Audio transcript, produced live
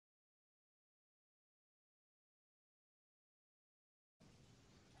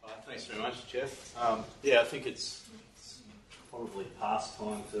Thanks very much, Jeff. I think it's probably past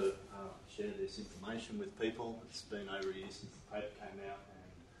time to share this information with people. It's been over a year since the paper came out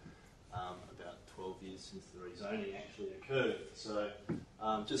and about 12 years since the rezoning actually occurred. So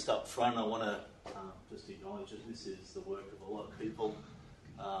just up front, I want to just acknowledge that this is the work of a lot of people.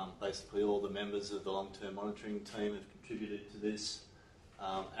 Basically all the members of the long-term monitoring team have contributed to this.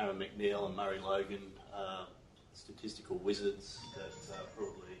 Aaron McNeil and Murray Logan, statistical wizards that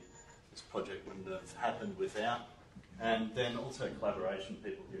probably this project wouldn't have happened without. And then also collaboration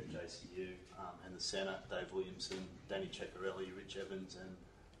people here at JCU and the Centre, Dave Williamson, Danny Ceccarelli, Rich Evans and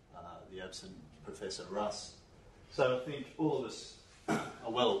the absent Professor Russ. So I think all of us are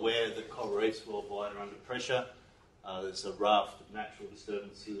well aware that coral reefs worldwide are under pressure. There's a raft of natural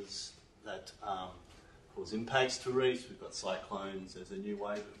disturbances that cause impacts to reefs. We've got cyclones, there's a new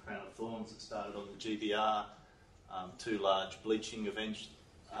wave of crown of thorns that started on the GBR, two large bleaching events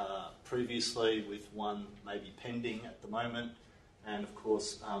previously, with one maybe pending at the moment, and of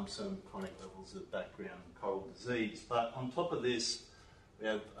course some chronic levels of background coral disease. But on top of this, we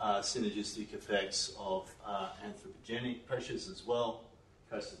have synergistic effects of anthropogenic pressures as well.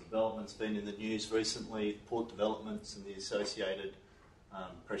 Coastal development's been in the news recently, port developments and the associated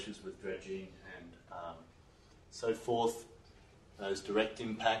pressures with dredging and so forth, those direct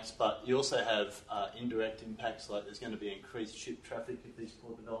impacts. But you also have indirect impacts, like there's going to be increased ship traffic if these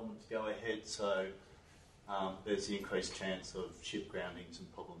port developments go ahead, so there's the increased chance of ship groundings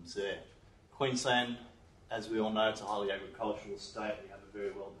and problems there. Queensland, as we all know, it's a highly agricultural state. We have a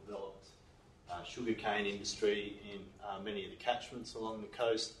very well developed sugarcane industry in many of the catchments along the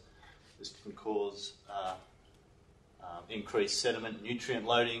coast. This can cause increased sediment nutrient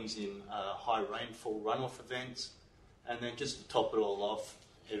loadings in high rainfall runoff events. And then just to top it all off,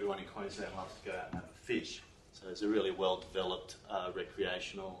 everyone in Queensland loves to go out and have a fish. So there's a really well-developed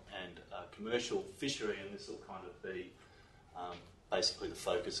recreational and commercial fishery, and this will kind of be basically the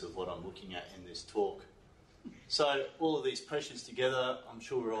focus of what I'm looking at in this talk. So all of these pressures together, I'm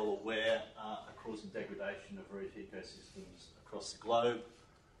sure we're all aware, are causing degradation of reef ecosystems across the globe.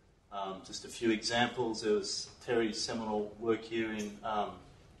 Just a few examples. There was Terry's seminal work here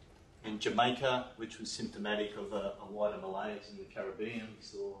in Jamaica, which was symptomatic of a wider malaise in the Caribbean. We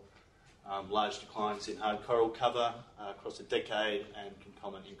saw large declines in hard coral cover across a decade and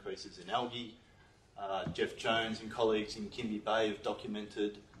concomitant increases in algae. Jeff Jones and colleagues in Kimby Bay have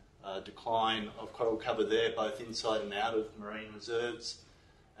documented decline of coral cover there, both inside and out of marine reserves.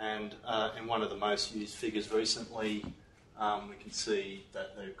 And in one of the most used figures recently, we can see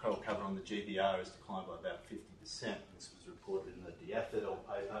that the coral cover on the GBR has declined by about 50%. This was reported in the Diathedal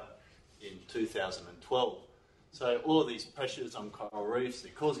paper in 2012. So all of these pressures on coral reefs,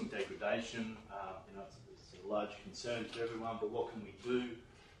 they're causing degradation. It's a large concern to everyone, but what can we do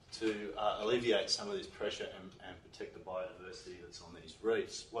to alleviate some of this pressure and protect the biodiversity that's on these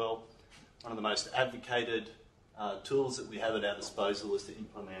reefs? Well, one of the most advocated tools that we have at our disposal is to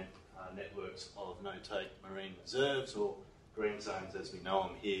implement networks of no-take marine reserves, or green zones as we know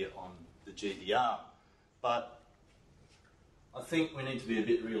them here on the GBR. But I think we need to be a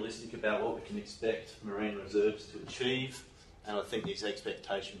bit realistic about what we can expect marine reserves to achieve, and I think these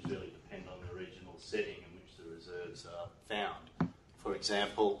expectations really depend on the regional setting in which the reserves are found. For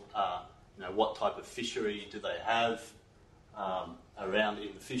example, what type of fishery do they have around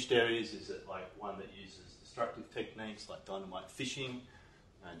in the fished areas? Is it like one that uses destructive techniques like dynamite fishing?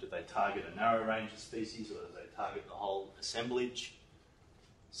 Do they target a narrow range of species, or do they target the whole assemblage?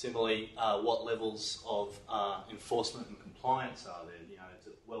 Similarly, what levels of enforcement and compliance are there? Is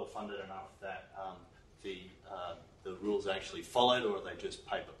it well funded enough that the rules are actually followed, or are they just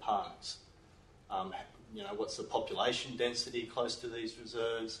paper parks? What's the population density close to these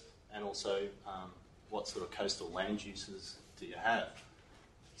reserves, and also what sort of coastal land uses do you have?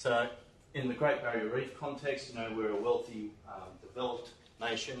 So in the Great Barrier Reef context, we're a wealthy, developed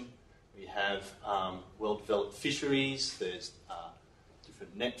nation. We have well-developed fisheries. There's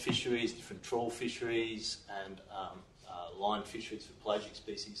different net fisheries, different trawl fisheries, and line fisheries for pelagic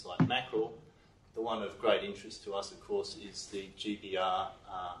species like mackerel. The one of great interest to us, of course, is the GBR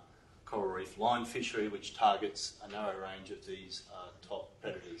coral reef line fishery, which targets a narrow range of these top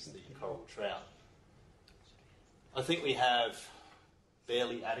predators, the coral trout. I think we have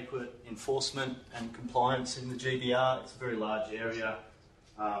barely adequate enforcement and compliance in the GBR. It's a very large area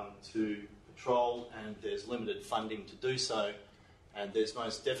to patrol, and there's limited funding to do so. And there's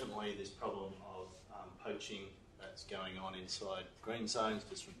most definitely this problem of poaching that's going on inside green zones.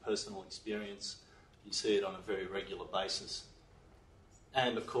 Just from personal experience, you see it on a very regular basis.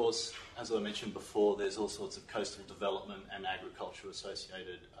 And of course, as I mentioned before, there's all sorts of coastal development and agriculture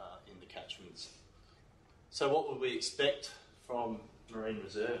associated in the catchments. So what would we expect from marine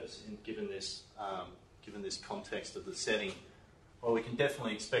reserves given this context of the setting? Well, we can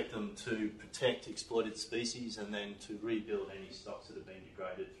definitely expect them to protect exploited species and then to rebuild any stocks that have been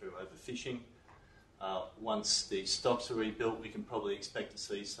degraded through overfishing. Once the stocks are rebuilt, we can probably expect to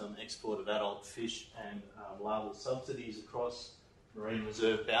see some export of adult fish and larval subsidies across marine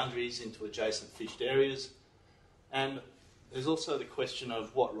reserve boundaries into adjacent fished areas. And there's also the question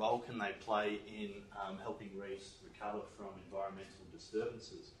of what role can they play in helping reefs recover from environmental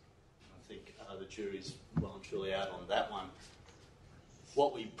disturbances. I think the jury's well and truly out on that one.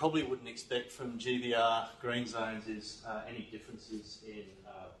 What we probably wouldn't expect from GBR green zones is any differences in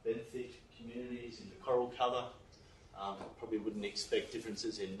benthic communities, in the coral cover. Probably wouldn't expect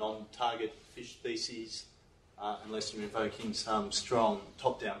differences in non-target fish species unless you're invoking some strong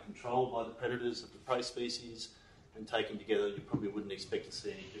top-down control by the predators of the prey species. And taken together, you probably wouldn't expect to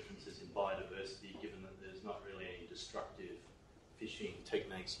see any differences in biodiversity, given that there's not really any destructive fishing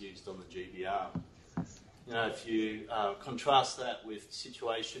techniques used on the GBR. You know, if you contrast that with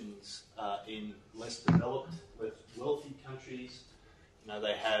situations in less developed, less wealthy countries, you know,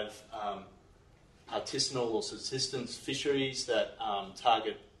 they have artisanal or subsistence fisheries that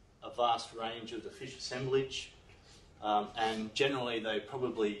target a vast range of the fish assemblage. And generally, they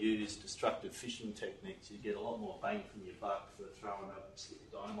probably use destructive fishing techniques. You get a lot more bang from your buck for throwing a stick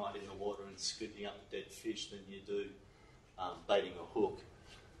of dynamite in the water and scooping up a dead fish than you do baiting a hook.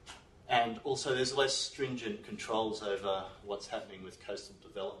 And also, there's less stringent controls over what's happening with coastal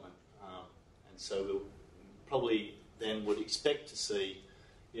development. And so we'll probably then would expect to see,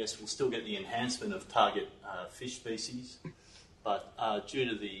 yes, we'll still get the enhancement of target fish species, but due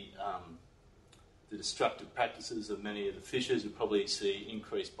to the destructive practices of many of the fishers, you'll probably see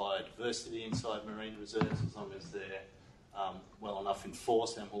increased biodiversity inside marine reserves as long as they're well enough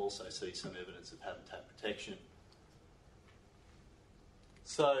enforced, and we'll also see some evidence of habitat protection.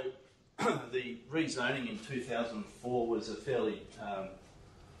 So the rezoning in 2004 was a fairly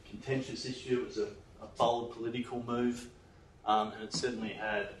contentious issue. It was a bold political move, and it certainly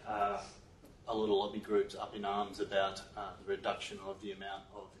had a lot of lobby groups up in arms about the reduction of the amount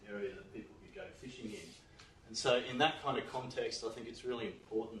of area that people could go fishing in. And so in that kind of context, I think it's really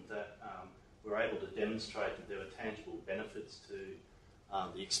important that we're able to demonstrate that there are tangible benefits to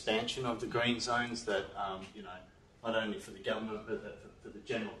the expansion of the green zones that, you know, not only for the government but that for the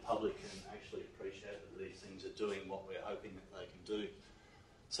general public can actually appreciate that these things are doing what we're hoping that they can do.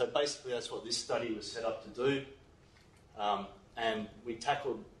 So basically that's what this study was set up to do. And we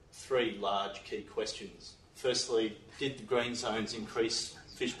tackled three large key questions. Firstly, did the green zones increase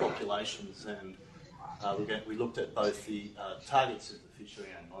fish populations? And we looked at both the targets of the fishery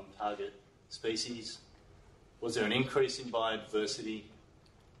and non-target species. Was there an increase in biodiversity?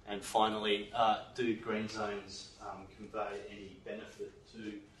 And finally, do green zones convey any benefit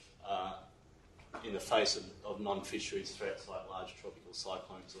to, in the face of non-fisheries threats like large tropical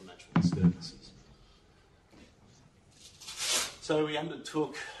cyclones or natural disturbances? So we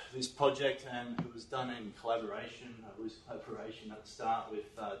undertook this project, and it was done in collaboration, a loose collaboration at the start with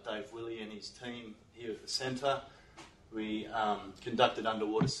Dave Willey and his team here at the centre. We conducted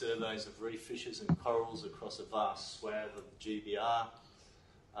underwater surveys of reef fishes and corals across a vast swathe of the GBR.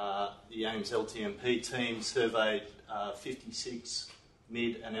 The Ames LTMP team surveyed 56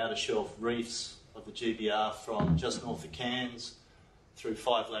 mid and outer shelf reefs of the GBR from just north of Cairns through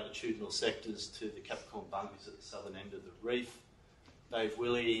 5 latitudinal sectors to the Capricorn bunkers at the southern end of the reef. Dave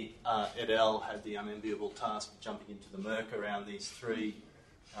Willey et al. Had the unenviable task of jumping into the murk around these 3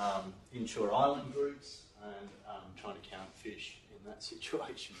 inshore island groups and trying to count fish in that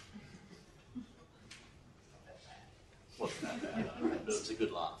situation. Wasn't that bad, but it was a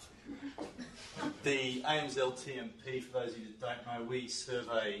good laugh. The Ames LTMP, for those of you that don't know, we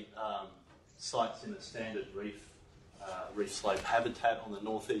survey sites in a standard reef slope habitat on the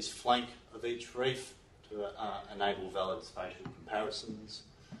northeast flank of each reef to enable valid spatial comparisons.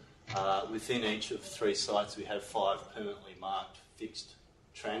 Within each of 3 sites, we have 5 permanently marked fixed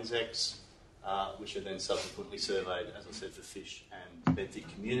transects, which are then subsequently surveyed, as I said, for fish and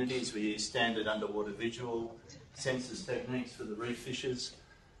benthic communities. We use standard underwater visual census techniques for the reef fishes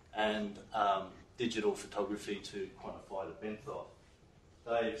and digital photography to quantify the benthos.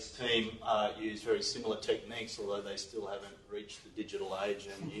 Dave's team use very similar techniques, although they still haven't reached the digital age,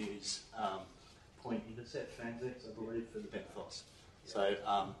 and use point intercept transects, I believe, for the benthos. So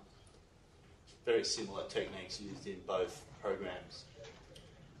very similar techniques used in both programs.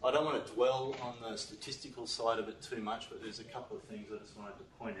 I don't want to dwell on the statistical side of it too much, but there's a couple of things I just wanted to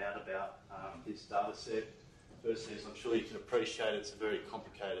point out about this data set. Firstly, as I'm sure you can appreciate, it's a very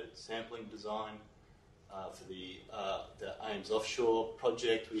complicated sampling design. For the Ames offshore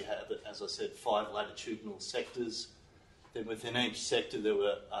project, we have, as I said, 5 latitudinal sectors. Then within each sector there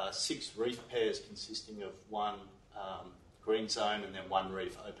were 6 reef pairs consisting of 1 green zone and then 1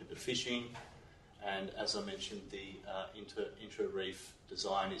 reef open to fishing. And as I mentioned, the intra-reef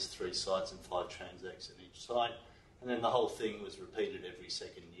design is 3 sites and 5 transects at each site. And then the whole thing was repeated every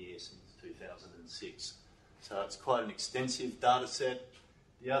second year since 2006. So it's quite an extensive data set.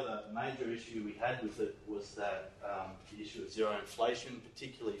 The other major issue we had with it was that the issue of zero inflation,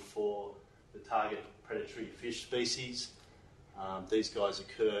 particularly for the target predatory fish species. These guys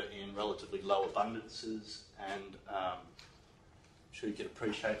occur in relatively low abundances, and I'm sure you can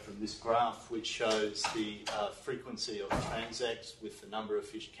appreciate from this graph, which shows the frequency of transects with the number of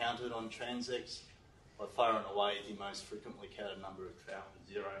fish counted on transects. By far and away, the most frequently counted number of trout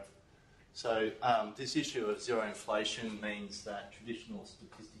was 0. So this issue of zero inflation means that traditional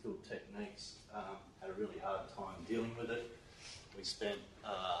statistical techniques had a really hard time dealing with it. We spent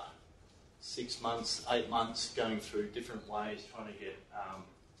 6 months, 8 months going through different ways trying to get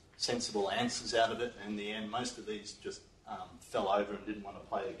sensible answers out of it, and in the end most of these just fell over and didn't want to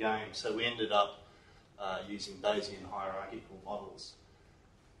play the game. So we ended up using Bayesian hierarchical models.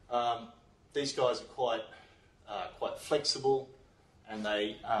 These guys are quite flexible, and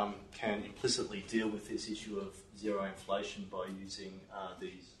they can implicitly deal with this issue of zero inflation by using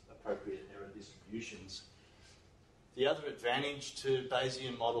these appropriate error distributions. The other advantage to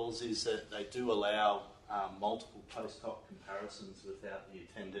Bayesian models is that they do allow multiple post-hoc comparisons without the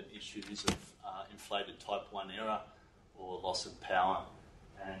attendant issues of inflated type 1 error or loss of power.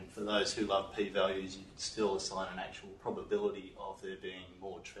 And for those who love p-values, you can still assign an actual probability of there being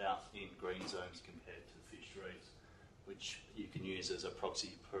more trout in green zones compared to fish reefs, which you can use as a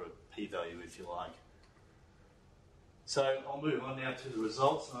proxy for a p-value if you like. So I'll move on now to the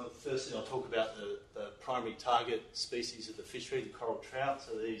results. Firstly, I'll talk about the primary target species of the fishery, the coral trout.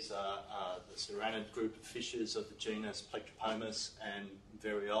 So these are the serranid group of fishes of the genus Plectropomus and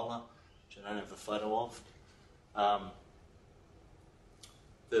Variola, which I don't have a photo of.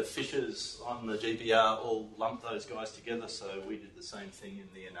 The fishes on the GBR all lumped those guys together, so we did the same thing in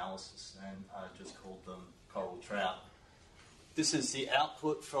the analysis and just called them coral trout. This is the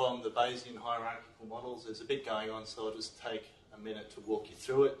output from the Bayesian hierarchical models. There's a bit going on, so I'll just take a minute to walk you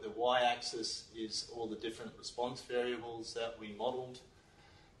through it. The y-axis is all the different response variables that we modelled.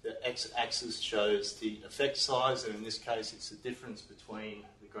 The x-axis shows the effect size, and in this case it's the difference between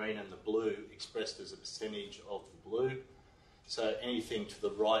the green and the blue expressed as a percentage of the blue. So anything to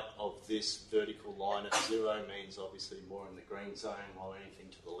the right of this vertical line at 0 means obviously more in the green zone, while anything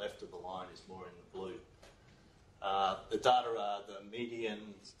to the left of the line is more in the blue. The data are the median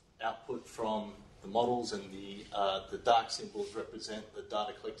output from the models, and the dark symbols represent the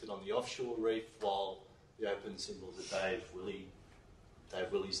data collected on the offshore reef, while the open symbols are Dave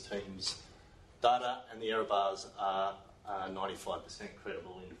Willey's team's data, and the error bars are 95%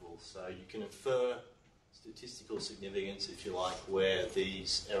 credible intervals. So you can infer statistical significance, if you like, where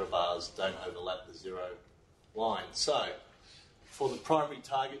these error bars don't overlap the 0 line. So for the primary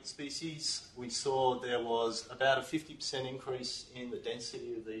target species, we saw there was about a 50% increase in the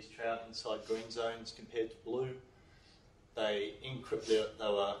density of these trout inside green zones compared to blue. They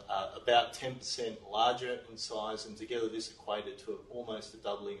were about 10% larger in size, and together this equated to almost a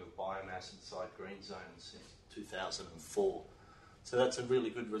doubling of biomass inside green zones since 2004. So that's a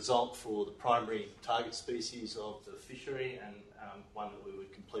really good result for the primary target species of the fishery, and one that we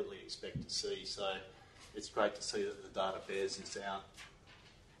would completely expect to see. So it's great to see that the data bears this out.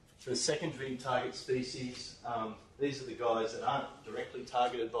 For the secondary target species, these are the guys that aren't directly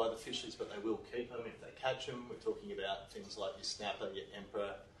targeted by the fishes, but they will keep them if they catch them. We're talking about things like your snapper, your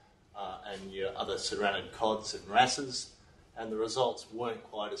emperor, and your other serranid cods and wrasses. And the results weren't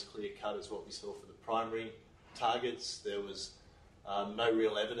quite as clear-cut as what we saw for the primary targets. There was no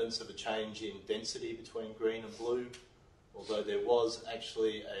real evidence of a change in density between green and blue, although there was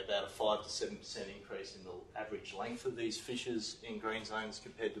actually about a 5 to 7% increase in the average length of these fishes in green zones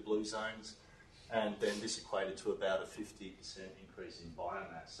compared to blue zones, and then this equated to about a 50% increase in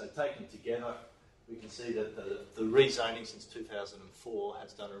biomass. So taken together, we can see that the rezoning since 2004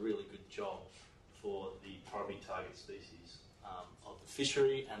 has done a really good job for the primary target species of the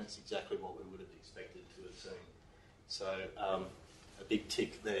fishery, and it's exactly what we would have expected to have seen. So a big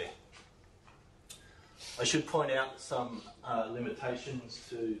tick there. I should point out some limitations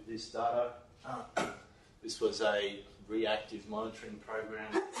to this data. This was a reactive monitoring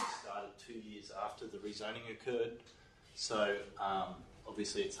program that started 2 years after the rezoning occurred. So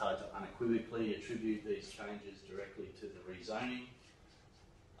obviously it's hard to unequivocally attribute these changes directly to the rezoning.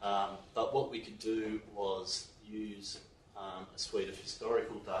 But what we could do was use a suite of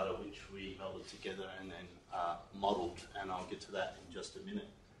historical data which we melded together and then modelled, and I'll get to that in just a minute.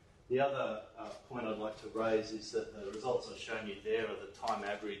 The other point I'd like to raise is that the results I've shown you there are the time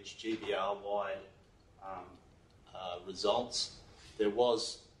average GBR-wide results. There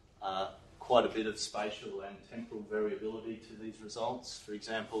was quite a bit of spatial and temporal variability to these results. For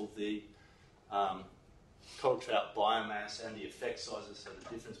example, the coral trout biomass and the effect sizes, so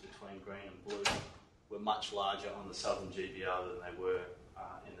the difference between green and blue, were much larger on the southern GBR than they were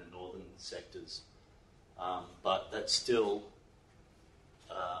in the northern sectors. But that still,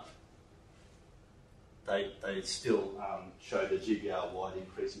 they still show the GBR-wide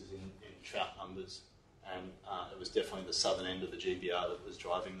increases in trout numbers, and it was definitely the southern end of the GBR that was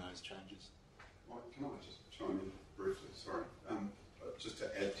driving those changes. Can I just chime in briefly? Sorry. Just to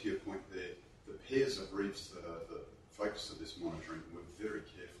add to your point there, the pairs of reefs that are the focus of this monitoring were very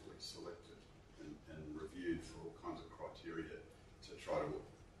carefully selected and reviewed for all kinds of criteria to try to,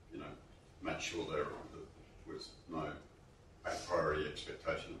 make sure there was no a priori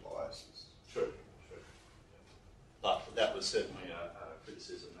expectation of biases. True. But that was certainly a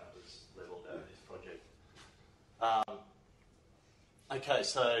criticism that was levelled at this project. Okay,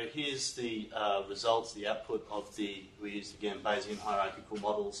 so here's the results, the output of we used again Bayesian hierarchical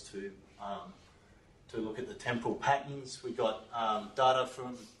models to look at the temporal patterns. We got data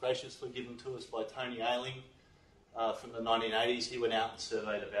graciously given to us by Tony Ayling from the 1980s. He went out and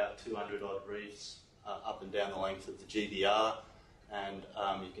surveyed about 200 odd reefs up and down the length of the GBR, and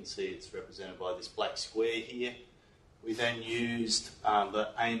you can see it's represented by this black square here. We then used the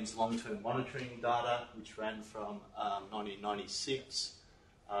AIMS long-term monitoring data, which ran from 1996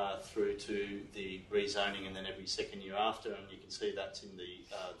 through to the rezoning and then every second year after, and you can see that's in the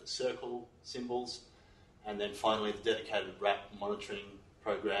circle symbols. And then finally, the dedicated RAP monitoring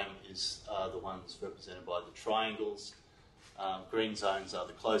program is the ones represented by the triangles. Green zones are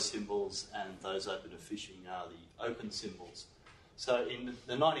the closed symbols, and those open to fishing are the open symbols. So in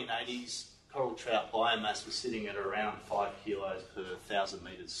the 1980s, coral trout biomass was sitting at around 5 kilos per 1,000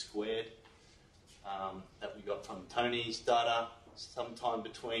 metres squared. That we got from Tony's data. Sometime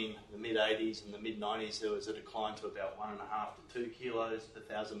between the mid-80s and the mid-90s, there was a decline to about 1.5 to 2 kilos per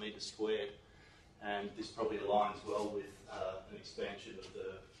 1,000 metres squared. And this probably aligns well with an expansion of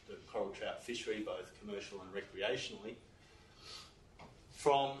the coral trout fishery, both commercial and recreationally.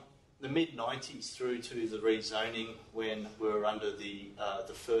 From the mid-90s through to the rezoning, when we were under the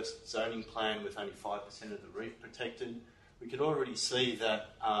first zoning plan with only 5% of the reef protected, we could already see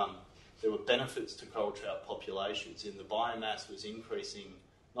that there were benefits to coral trout populations, and the biomass was increasing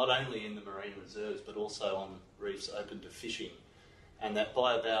not only in the marine reserves but also on reefs open to fishing, and that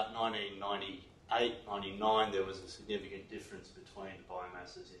by about 1998, 99 there was a significant difference between the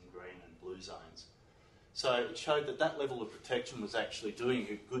biomasses in green and blue zones. So it showed that level of protection was actually doing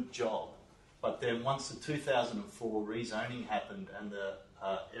a good job. But then once the 2004 rezoning happened and the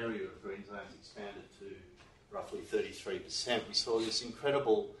area of green zones expanded to roughly 33%, we saw this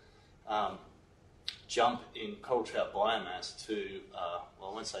incredible jump in coral trout biomass to,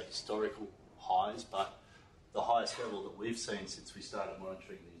 well, I won't say historical highs, but the highest level that we've seen since we started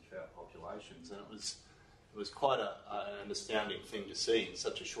monitoring these trout populations. And it was quite an astounding thing to see in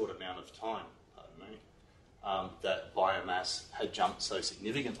such a short amount of time, that biomass had jumped so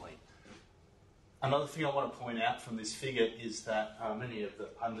significantly. Another thing I want to point out from this figure is that many of the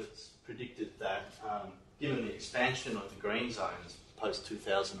pundits predicted that given the expansion of the green zones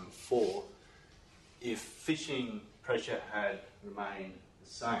post-2004, if fishing pressure had remained the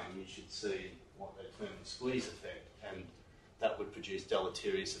same, you should see what they term the squeeze effect, and that would produce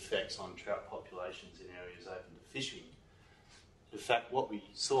deleterious effects on trout populations in areas open to fishing. In fact, what we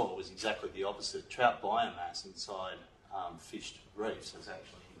saw was exactly the opposite. Trout biomass inside fished reefs has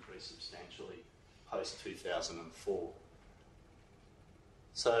actually increased substantially post-2004.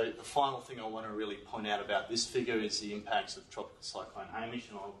 So the final thing I want to really point out about this figure is the impacts of Tropical Cyclone Hamish,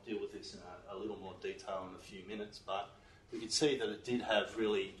 and I'll deal with this in a little more detail in a few minutes, but we could see that it did have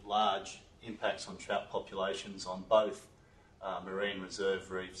really large impacts on trout populations on both marine reserve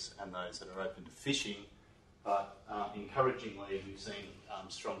reefs and those that are open to fishing. But encouragingly, we've seen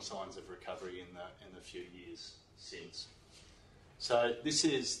strong signs of recovery in the few years since. So this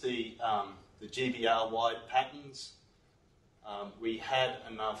is the GBR-wide patterns. We had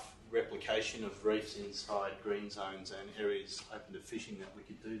enough replication of reefs inside green zones and areas open to fishing that we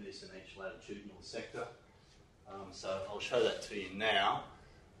could do this in each latitudinal sector. So I'll show that to you now.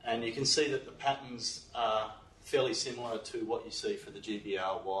 And you can see that the patterns are fairly similar to what you see for the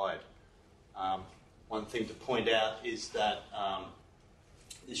GBR wide. One thing to point out is that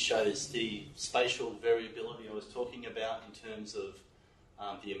this shows the spatial variability I was talking about in terms of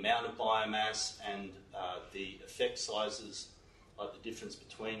the amount of biomass and the effect sizes. Like the difference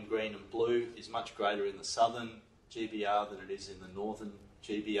between green and blue is much greater in the southern GBR than it is in the northern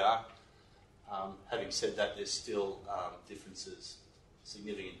GBR. Having said that, there's still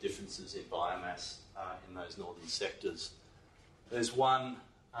significant differences in biomass in those northern sectors. There's one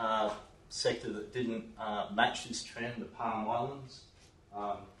sector that didn't match this trend, the Palm Islands.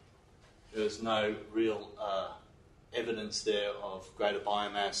 There was no real evidence there of greater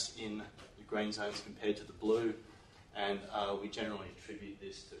biomass in the green zones compared to the blue, and we generally attribute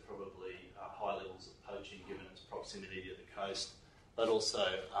this to probably high levels of poaching given its proximity to the coast, but also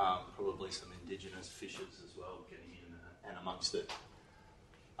probably some indigenous fishes as well getting in and amongst it.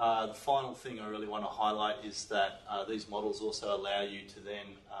 The final thing I really want to highlight is that these models also allow you to then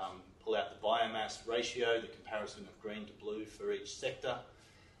pull out the biomass ratio, the comparison of green to blue for each sector,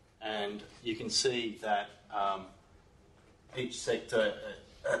 and you can see that each sector,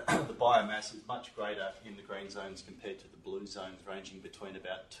 the biomass is much greater in the green zones compared to the blue zones, ranging between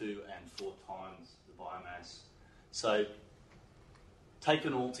about 2 and 4 times the biomass. So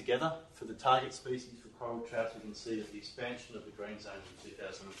taken all together, for the target species for coral trout, you can see that the expansion of the green zone in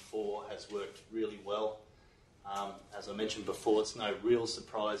 2004 has worked really well. As I mentioned before, it's no real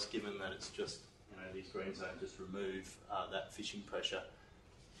surprise given that it's just, these green zones just remove that fishing pressure.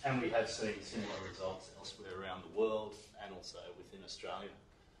 And we have seen similar results elsewhere around the world and also within Australia.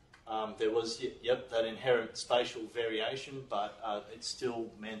 There was, that inherent spatial variation, but it still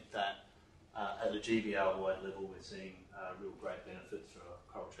meant that at a GBR-wide level we're seeing real great benefits for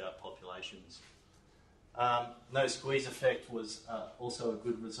coral trout populations. No squeeze effect was also a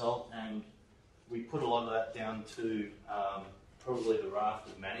good result, and we put a lot of that down to probably the raft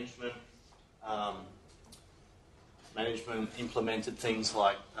of management. Management implemented things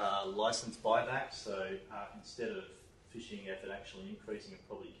like licence buybacks, so instead of fishing effort actually increasing, it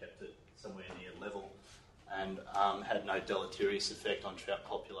probably kept it somewhere near level and had no deleterious effect on trout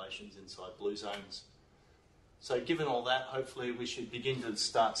populations inside blue zones. So given all that, hopefully we should begin to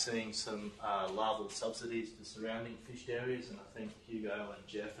start seeing some larval subsidies to surrounding fished areas, and I think Hugo and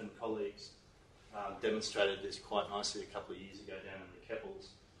Jeff and colleagues demonstrated this quite nicely a couple of years ago down in the Keppels.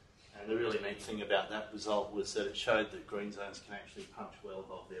 And the really neat thing about that result was that it showed that green zones can actually punch well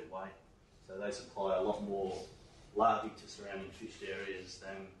above their weight. So they supply a lot more larvae to surrounding fished areas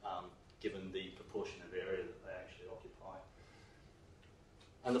than given the proportion of area that they actually occupy.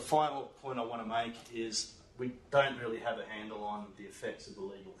 And the final point I want to make is we don't really have a handle on the effects of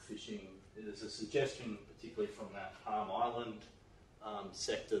illegal fishing. There's a suggestion, particularly from that Palm Island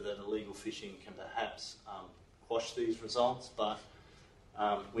sector, that illegal fishing can perhaps quash these results, but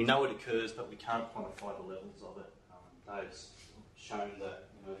we know it occurs, but we can't quantify the levels of it. They've shown that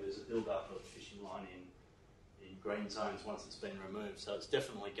there's a build-up of fishing line in green zones once it's been removed, so it's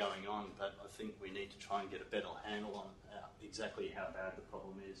definitely going on, but I think we need to try and get a better handle on exactly how bad the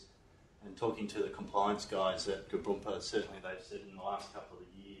problem is. And talking to the compliance guys at GBRMP, certainly they've said in the last couple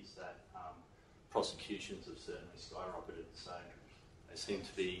of years that prosecutions have certainly skyrocketed, so they seem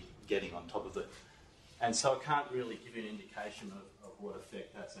to be getting on top of it. And so I can't really give you an indication of what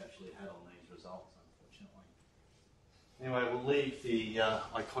effect that's actually had on these results, unfortunately. Anyway, we'll leave the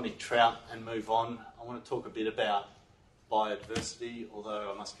iconic trout and move on. I want to talk a bit about biodiversity,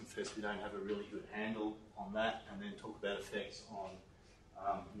 although I must confess we don't have a really good handle on that, and then talk about effects on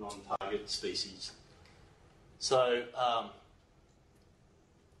non-target species. So,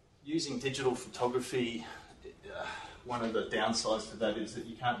 using digital photography, one of the downsides to that is that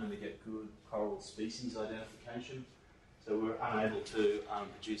you can't really get good coral species identification. So we're unable to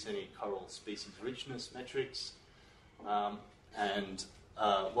produce any coral species richness metrics. And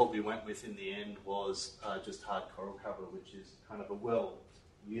what we went with in the end was just hard coral cover, which is kind of a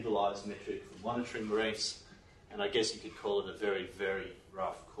well-utilised metric for monitoring reefs. And I guess you could call it a very, very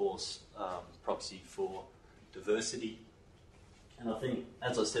rough, coarse proxy for diversity. And I think,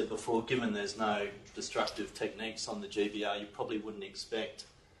 as I said before, given there's no destructive techniques on the GBR, you probably wouldn't expect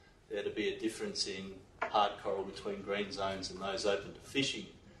there to be a difference in hard coral between green zones and those open to fishing.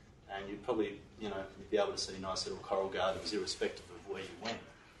 And you'd probably, you'd be able to see nice little coral gardens irrespective of where you went.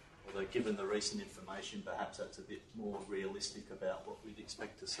 Although given the recent information, perhaps that's a bit more realistic about what we'd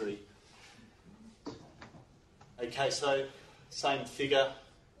expect to see. Okay, so same figure.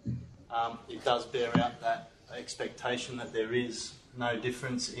 It does bear out that expectation that there is no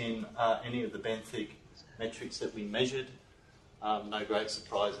difference in any of the benthic metrics that we measured. No great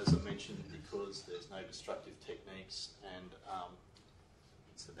surprise, as I mentioned, because there's no destructive techniques, and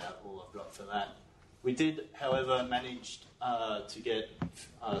that's about all I've got for that. We did, however, manage to get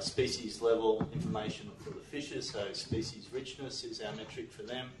species level information for the fishes, so species richness is our metric for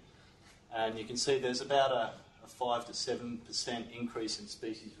them. And you can see there's about a 5 to 7% increase in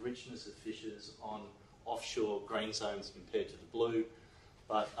species richness of fishes on offshore green zones compared to the blue,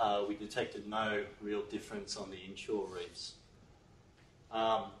 but we detected no real difference on the inshore reefs.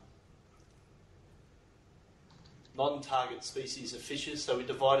 Non-target species of fishes, so we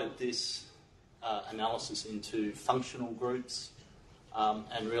divided this analysis into functional groups,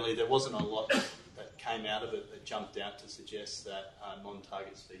 and really there wasn't a lot that came out of it that jumped out to suggest that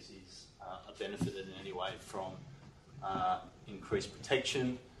non-target species are benefited in any way from increased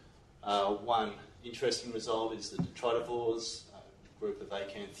protection. One interesting result is the detritivores, a group of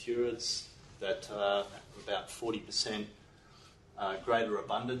acanthurids that about 40% greater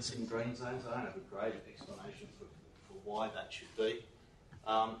abundance in green zones. I don't have a great explanation for why that should be.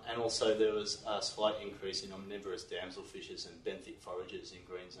 And also there was a slight increase in omnivorous damselfishes and benthic foragers in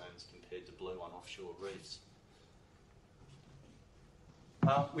green zones compared to blue on offshore reefs.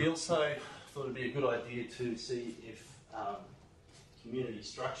 We also thought it'd be a good idea to see if community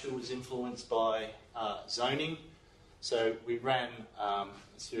structure was influenced by zoning. So we ran a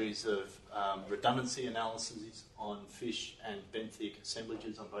series of redundancy analyses on fish and benthic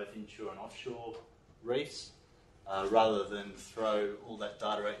assemblages on both inshore and offshore reefs. Rather than throw all that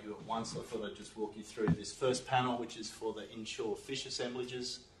data at you at once, I thought I'd just walk you through this first panel, which is for the inshore fish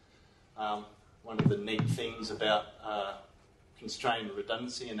assemblages. One of the neat things about constrained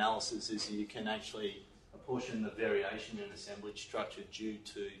redundancy analysis is you can actually apportion the variation in assemblage structure due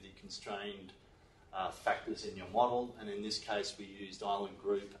to the constrained factors in your model, and in this case we used island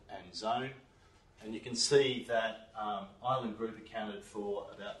group and zone. And you can see that island group accounted for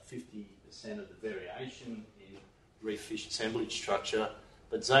about 50% of the variation in reef fish assemblage structure,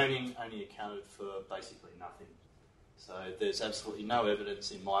 but zoning only accounted for basically nothing. So there's absolutely no evidence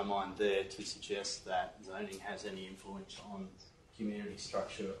in my mind there to suggest that zoning has any influence on community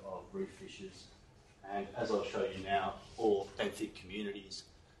structure of reef fishes. And as I'll show you now, all benthic communities.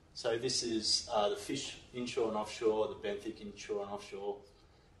 So this is the fish inshore and offshore, the benthic inshore and offshore.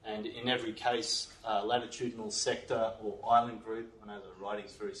 And in every case, latitudinal sector or island group, I know the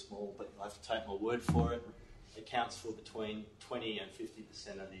writing's very small, but you'll have to take my word for it, accounts for between 20 and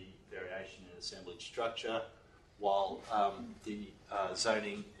 50% of the variation in assemblage structure, while the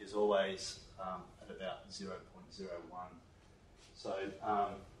zoning is always at about 0.01. So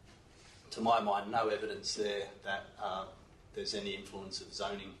to my mind, no evidence there that there's any influence of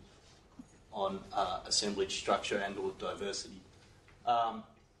zoning on assemblage structure and or diversity.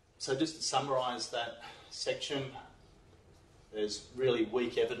 So just to summarise that section, there's really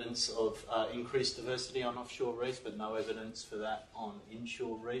weak evidence of increased diversity on offshore reefs, but no evidence for that on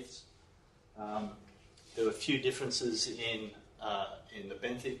inshore reefs. There were a few differences in the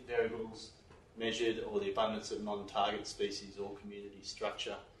benthic variables measured, or the abundance of non-target species or community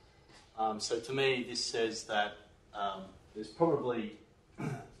structure. So to me, this says that there's probably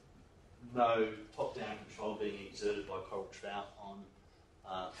no top-down control being exerted by coral trout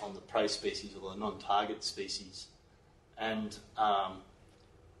on the prey species or the non-target species. And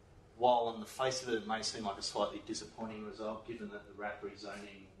while on the face of it, it may seem like a slightly disappointing result, given that the RAP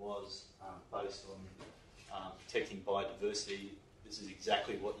rezoning was based on protecting biodiversity, this is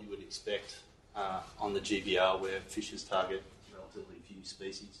exactly what you would expect on the GBR, where fishes target relatively few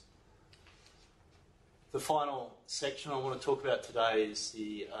species. The final section I want to talk about today is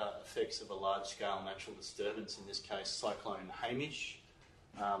the effects of a large-scale natural disturbance, in this case Cyclone Hamish.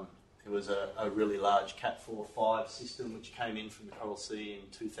 It was a really large Cat 4-5 system which came in from the CoralCoE in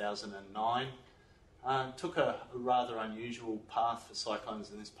 2009. Took a rather unusual path for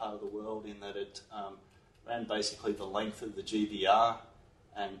cyclones in this part of the world, in that it ran basically the length of the GBR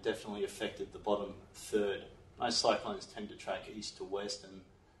and definitely affected the bottom third. Most cyclones tend to track east to west and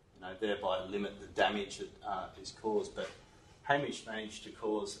thereby limit the damage that is caused, but Hamish managed to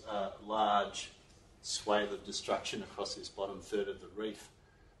cause a large swathe of destruction across this bottom third of the reef,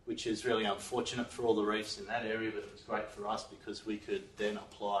 which is really unfortunate for all the reefs in that area, but it was great for us because we could then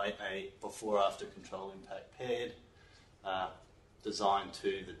apply a before-after control impact paired design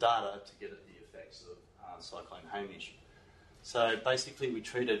to the data to get at the effects of Cyclone Hamish. So basically we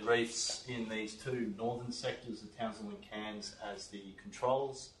treated reefs in these two northern sectors of Townsville and Cairns as the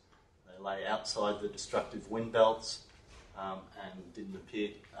controls. They lay outside the destructive wind belts and didn't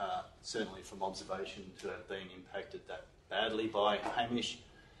appear, certainly from observation, to have been impacted that badly by Hamish.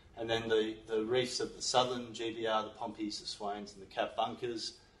 And then the reefs of the southern GBR, the Pompies, the Swains and the Cap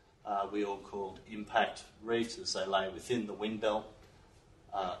Bunkers, we all called impact reefs as they lay within the wind belt.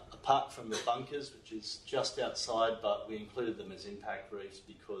 Apart from the bunkers, which is just outside, but we included them as impact reefs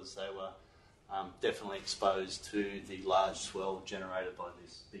because they were definitely exposed to the large swell generated by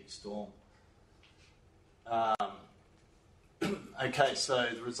this big storm. Okay, so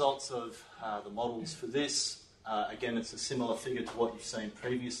the results of the models for this, again, it's a similar figure to what you've seen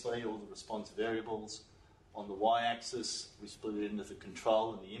previously, all the response variables. On the y-axis, we split it into the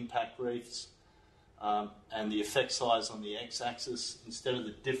control and the impact reefs. And the effect size on the x-axis, instead of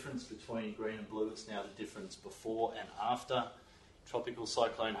the difference between green and blue, it's now the difference before and after Tropical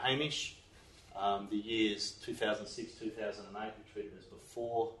Cyclone Hamish. The years 2006, 2008 we treated as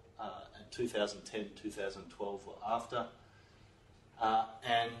before, and 2010, 2012 were after.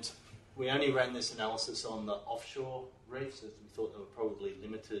 And we only ran this analysis on the offshore reefs, as we thought there were probably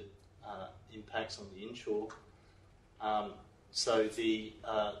limited impacts on the inshore. So the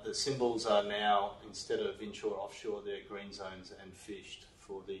symbols are now, instead of inshore, offshore, they're green zones and fished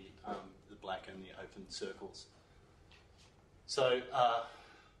for the black and the open circles. So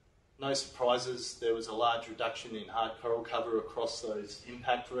no surprises, there was a large reduction in hard coral cover across those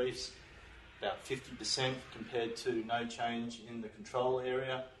impact reefs, about 50% compared to no change in the control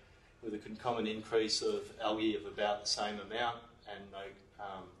area, with a concomitant increase of algae of about the same amount and no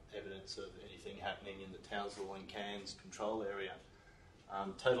evidence of anything happening in the Townsville and Cairns control area.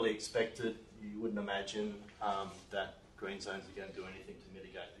 Totally expected. You wouldn't imagine that green zones are going to do anything to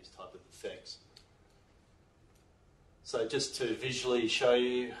mitigate these type of effects. So just to visually show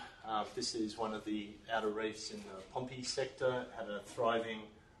you, this is one of the outer reefs in the Pompey sector. It had a thriving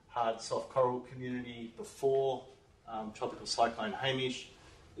hard soft coral community before Tropical Cyclone Hamish.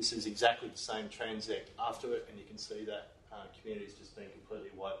 This is exactly the same transect after it, and you can see that community has just been completely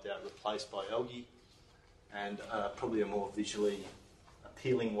wiped out, replaced by algae. And probably a more visually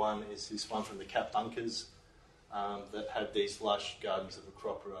appealing one is this one from the Cap Bunkers that had these lush gardens of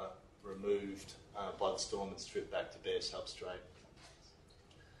Acropora removed by the storm and stripped back to bare substrate.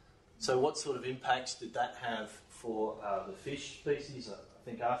 So what sort of impacts did that have for the fish species? I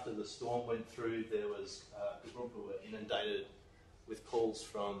think after the storm went through, there was the group who were inundated with calls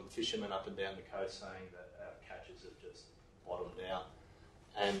from fishermen up and down the coast saying that our catches have just bottomed out.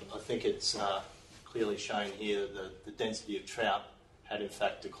 And I think it's clearly shown here that the density of trout had in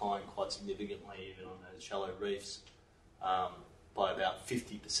fact declined quite significantly, even on those shallow reefs, by about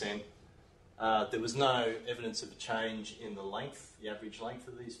 50%. There was no evidence of a change in the length, the average length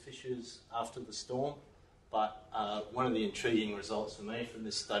of these fishes after the storm, but one of the intriguing results for me from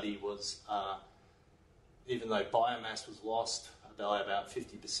this study was even though biomass was lost by about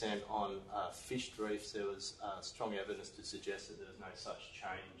 50% on fished reefs, there was strong evidence to suggest that there was no such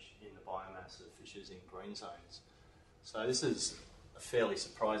change in the biomass of fishes in green zones. So this is a fairly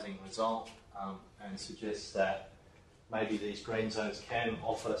surprising result and suggests that maybe these green zones can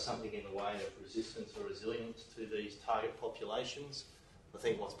offer something in the way of resistance or resilience to these target populations. I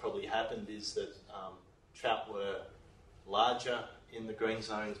think what's probably happened is that trout were larger in the green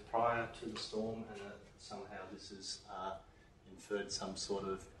zones prior to the storm, and that somehow this has inferred some sort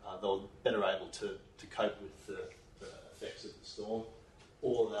of, they were better able to cope with the effects of the storm,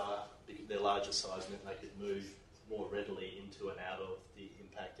 or their larger size meant they could move more readily into and out of the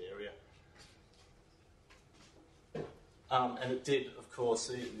impact area. And it did, of course,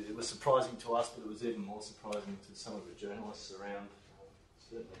 it was surprising to us, but it was even more surprising to some of the journalists around.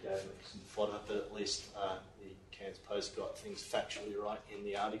 Certainly gave me some fodder, but at least the Cairns Post got things factually right in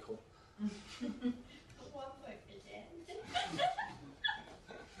the article.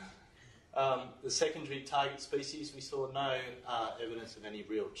 The secondary target species, we saw no evidence of any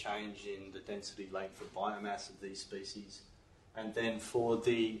real change in the density length of biomass of these species. And then for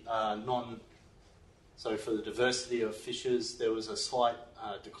the for the diversity of fishes, there was a slight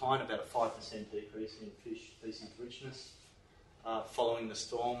decline, about a 5% decrease in fish species richness following the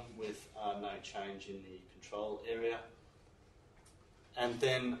storm, with no change in the control area. And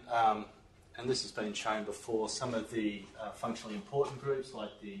then, and this has been shown before, some of the functionally important groups,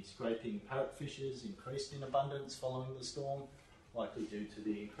 like the scraping parrotfishes, increased in abundance following the storm, likely due to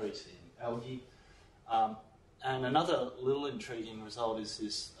the increase in algae. And another little intriguing result is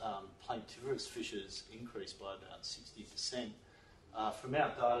this planktivorous fishes increased by about 60%. From our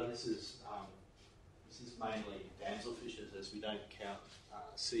data, this is mainly damselfishes, as we don't count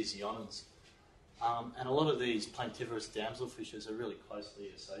caesionans. And a lot of these planktivorous damselfishes are really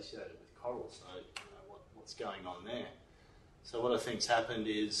closely associated with coral, so what's going on there? So what I think's happened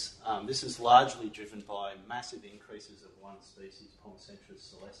is this is largely driven by massive increases of one species,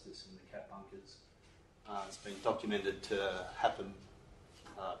 Pomocentris celestis, in the cat bunkers. It's been documented to happen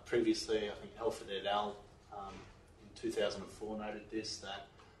previously. I think Elford et al. In 2004 noted this, that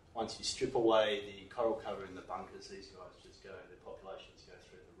once you strip away the coral cover in the bunkers, these guys just go, their populations go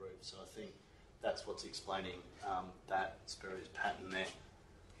through the roof. So I think that's what's explaining that spurious pattern there.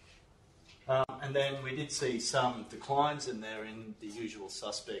 And then we did see some declines, and they're in the usual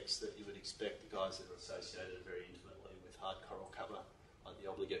suspects that you would expect, the guys that are associated very intimately with hard coral cover, like the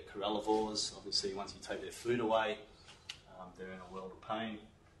obligate corallivores. Obviously, once you take their food away, they're in a world of pain.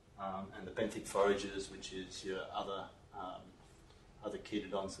 And the benthic foragers, which is your other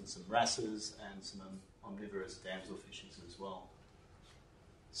chaetodonts and some wrasses and some omnivorous damselfishes as well.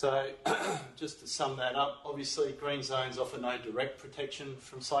 So just to sum that up, obviously green zones offer no direct protection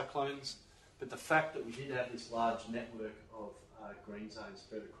from cyclones, but the fact that we did have this large network of green zones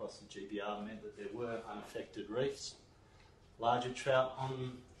spread across the GBR meant that there were unaffected reefs. Larger trout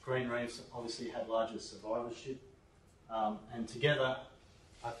on green reefs obviously had larger survivorship, and together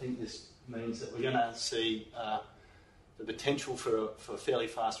I think this means that we're going to see the potential for fairly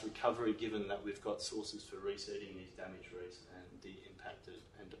fast recovery, given that we've got sources for reseeding these damaged reefs and the impacted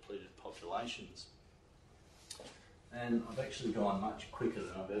and depleted populations. And I've actually gone much quicker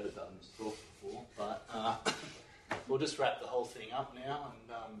than I've ever done this talk before, but we'll just wrap the whole thing up now,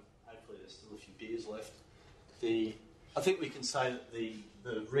 and hopefully there's still a few beers left. I think we can say that the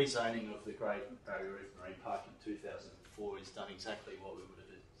rezoning of the Great Barrier Reef Marine Park in 2004 has done exactly what we would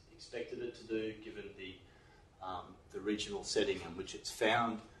have expected it to do, given the regional setting in which it's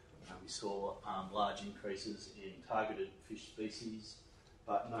found. We saw large increases in targeted fish species,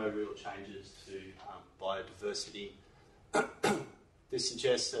 but no real changes to biodiversity. This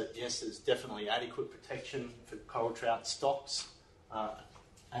suggests that, yes, there's definitely adequate protection for coral trout stocks,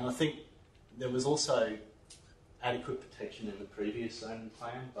 and I think there was also adequate protection in the previous zoning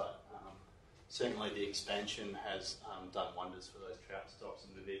plan, but certainly the expansion has done wonders for those trout stocks,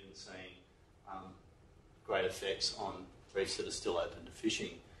 and we've even seen great effects on reefs that are still open to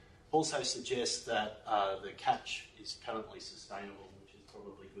fishing. Also suggests that the catch is currently sustainable, which is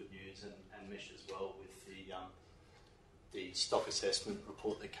probably good news, and meshes well with the stock assessment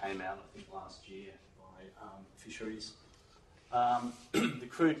report that came out, I think, last year by fisheries. The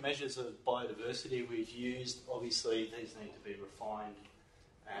crude measures of biodiversity we've used, obviously these need to be refined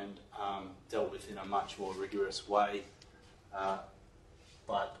and dealt with in a much more rigorous way.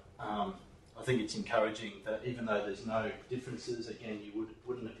 But I think it's encouraging that even though there's no differences, again, you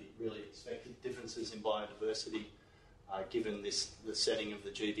wouldn't have really expected differences in biodiversity given the setting of the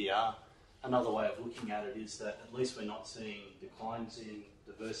GBR. Another way of looking at it is that at least we're not seeing declines in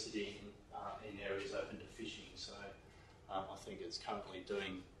diversity in areas open to fishing. So I think it's currently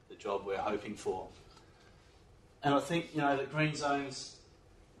doing the job we're hoping for. And I think, the green zones,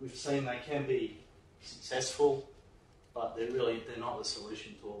 we've seen they can be successful, but they're not the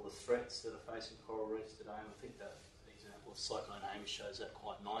solution to all the threats that are facing coral reefs today. And I think that example of Cyclone Amy shows that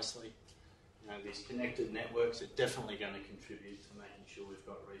quite nicely. These connected networks are definitely going to contribute to making sure we've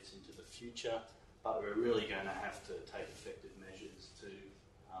got reefs into the future, but we're really going to have to take effective measures to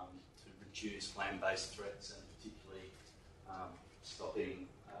reduce land-based threats, and particularly stopping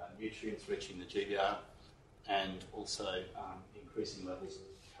nutrients reaching the GBR, and also increasing levels of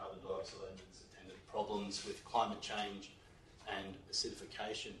carbon dioxide and its attendant problems with climate change and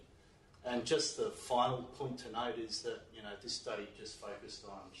acidification. And just the final point to note is that this study just focused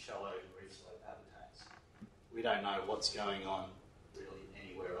on shallow reef slope habitats. We don't know what's going on really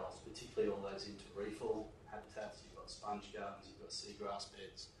anywhere else, particularly all those interreefal habitats. You've got sponge gardens, you've got seagrass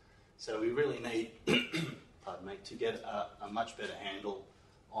beds. So we really need, to get a much better handle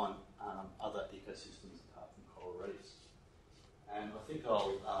on other ecosystems apart from coral reefs. And I think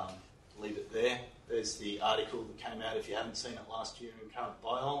I'll leave it there. There's the article that came out, if you haven't seen it, last year in Current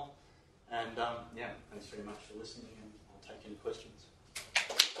Biol. And thanks very much for listening, and I'll take any questions.